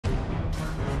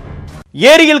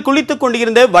ஏரியில் குளித்துக்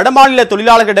கொண்டிருந்த வடமாநில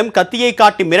தொழிலாளர்களிடம் கத்தியை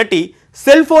காட்டி மிரட்டி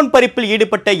செல்போன் பறிப்பில்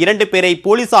ஈடுபட்ட 2 பேரை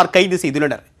போலீசார் கைது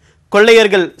செய்துள்ளனர்.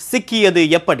 கொள்ளையர்கள் சிக்கியது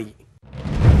எப்படி?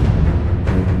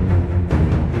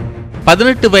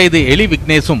 18 வயது எலி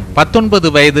விக்னேஷும்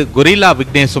 19 வயது குரிலா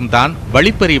விக்னேஷும் தான்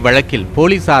வழிப்பறி வழக்கில்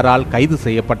போலீசாரால் கைது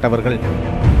செய்யப்பட்டவர்கள்.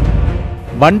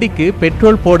 வண்டிக்கு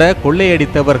பெட்ரோல் போட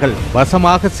கொள்ளையடித்தவர்கள்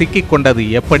வசமாக சிக்கிக் கொண்டது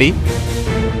எப்படி?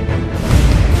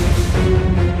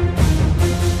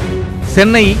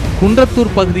 சென்னை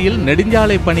குன்றத்தூர் பகுதியில்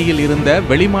நெடுஞ்சாலை பணியில் இருந்த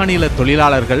வெளிமாநில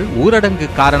தொழிலாளர்கள் ஊரடங்கு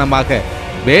காரணமாக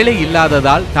வேலை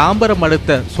இல்லாததால் தாம்பரம்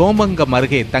அடுத்த சோமங்கம்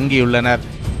அருகே தங்கியுள்ளனர்.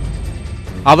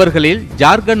 அவர்களில்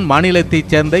ஜார்க்கண்ட்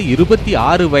மாநிலத்தைச் சேர்ந்த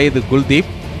 26 வயது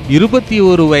குல்தீப்,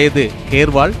 21 வயது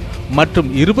கேர்வால் மற்றும்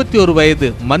 21 வயது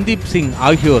மன்தீப் சிங்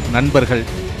ஆகியோர் நண்பர்கள்.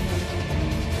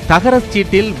 தகரச்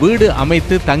சீட்டில் வீடு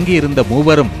அமைத்து தங்கியிருந்த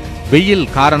மூவரும் வெயில்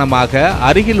காரணமாக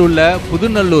அருகில் உள்ள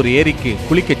புதுநல்லூர் ஏரிக்கு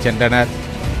குளிக்கச் சென்றனர்.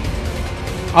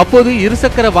 அப்போது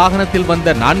இருசக்கர வாகனத்தில்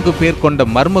வந்த 4 பேர் கொண்ட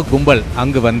மர்ம கும்பல்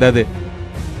அங்கு வந்தது.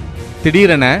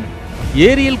 திடீரென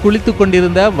ஏரியில் குளித்துக்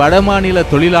கொண்டிருந்த வடமாநில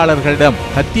தொழிலாளர்களிடம்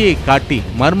கத்தியை காட்டி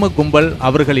மர்ம கும்பல்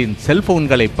அவர்களின்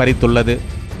செல்போன்களை பறித்துள்ளது.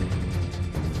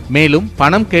 மேலும்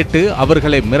பணம் கேட்டு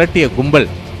அவர்களை மிரட்டிய கும்பல்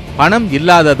பணம்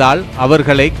இல்லாததால்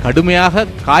அவர்களை கடுமையாக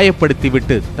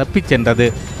காயப்படுத்திவிட்டு தப்பிச் சென்றது.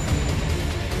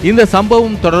 இந்த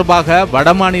சம்பவம் தொடர்பாக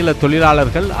வடமாநில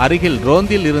தொழிலாளர்கள் அருகில்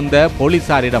ரோந்தில் இருந்த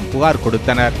போலீசாரிடம் புகார்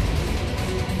கொடுத்தனர்.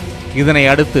 இதனை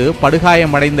அடுத்து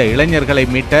படுகாயமடைந்த இளைஞர்களை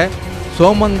மீட்ட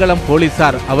சோமங்கலம்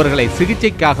போலீசார் அவர்களை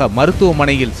சிகிச்சைக்காக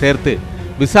மருத்துவமனையில் சேர்த்து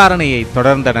விசாரணையை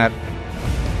தொடர்ந்தனர்.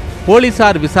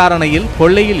 போலீசார் விசாரணையில்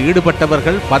கொள்ளையில்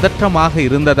ஈடுபட்டவர்கள் பதற்றமாக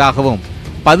இருந்ததாகவும்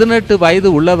 18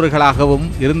 வயது உள்ளவர்களாகவும்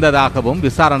இருந்ததாகவும்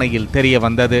விசாரணையில் தெரிய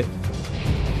வந்தது.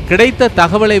 கிடைத்த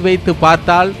தகவலை வைத்து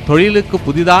பார்த்தால் தொழிலுக்கு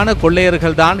புதிதான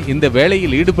கொள்ளையர்கள்தான் இந்த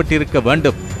வேலையில் ஈடுபட்டிருக்க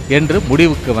வேண்டும் என்று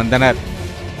முடிவுக்கு வந்தனர்.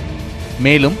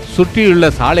 மேலும் சுற்றியுள்ள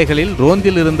சாலைகளில்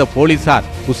ரோந்தில் இருந்த போலீசார்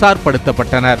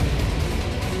உஷார்படுத்தப்பட்டனர்.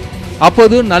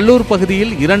 அப்போது நல்லூர்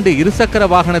பகுதியில் 2 இருசக்கர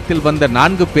வாகனத்தில் வந்த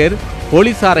 4 பேர்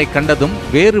போலீசாரை கண்டதும்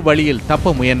வேறு வழியில்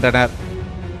தப்ப முயன்றனர்.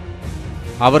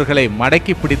 அவர்களை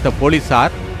மடக்கி பிடித்த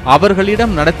போலீசார்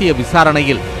அவர்களிடம் நடத்திய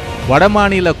விசாரணையில்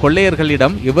வடமாநில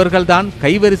கொள்ளையர்களிடம் இவர்கள்தான்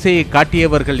கைவரிசையை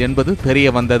காட்டியவர்கள் என்பது தெரிய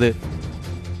வந்தது.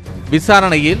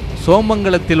 விசாரணையில்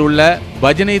சோமங்கலத்தில் உள்ள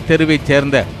பஜனை தெருவைச்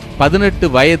சேர்ந்த 18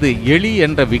 வயது எலி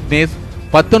என்ற விக்னேஷ்,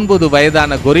 19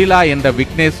 வயதான கொரிலா என்ற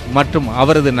விக்னேஷ் மற்றும்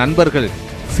அவரது நண்பர்கள்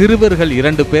சிறுவர்கள்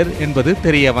 2 பேர் என்பது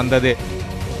தெரிய வந்தது.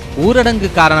 ஊரடங்கு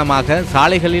காரணமாக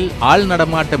சாலைகளில் ஆள்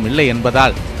நடமாட்டம் இல்லை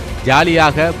என்பதால்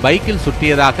ஜாலியாக பைக்கில்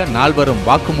சுற்றியதாக 4வரும்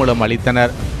வாக்குமூலம்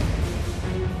அளித்தனர்.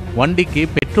 வண்டிக்கு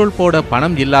பெட்ரோல் போட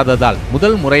பணம் இல்லாததால்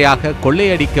முதல் முறையாக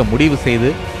கொள்ளையடிக்க முடிவு செய்து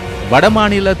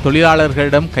வடமாநில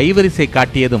தொழிலாளர்களிடம் கைவரிசை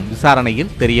காட்டியதும்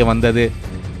விசாரணையில் தெரிய வந்தது.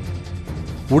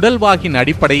 உடல்வாகின்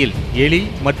அடிப்படையில் எலி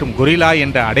மற்றும் கொரிலா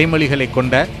என்ற அடைமொழிகளை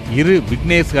கொண்ட 2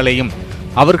 விக்னேஷ்களையும்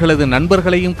அவர்களது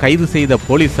நண்பர்களையும் கைது செய்த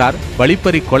போலீசார்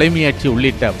வழிப்பறி, கொலை முயற்சி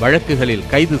உள்ளிட்ட வழக்குகளில்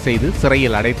கைது செய்து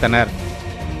சிறையில் அடைத்தனர்.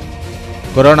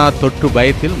 கொரோனா தொற்று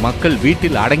பயத்தில் மக்கள்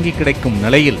வீட்டில் அடங்கி கிடக்கும்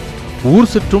நிலையில் ஊர்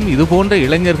சுற்றும் இதுபோன்ற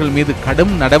இளைஞர்கள் மீது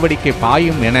கடும் நடவடிக்கை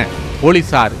பாயும் என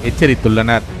போலீசார்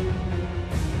எச்சரித்துள்ளனர்.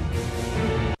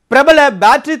 பிரபல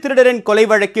பேட்டரி திருடரின் கொலை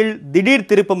வழக்கில் திடீர்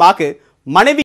திருப்பமாக மனைவி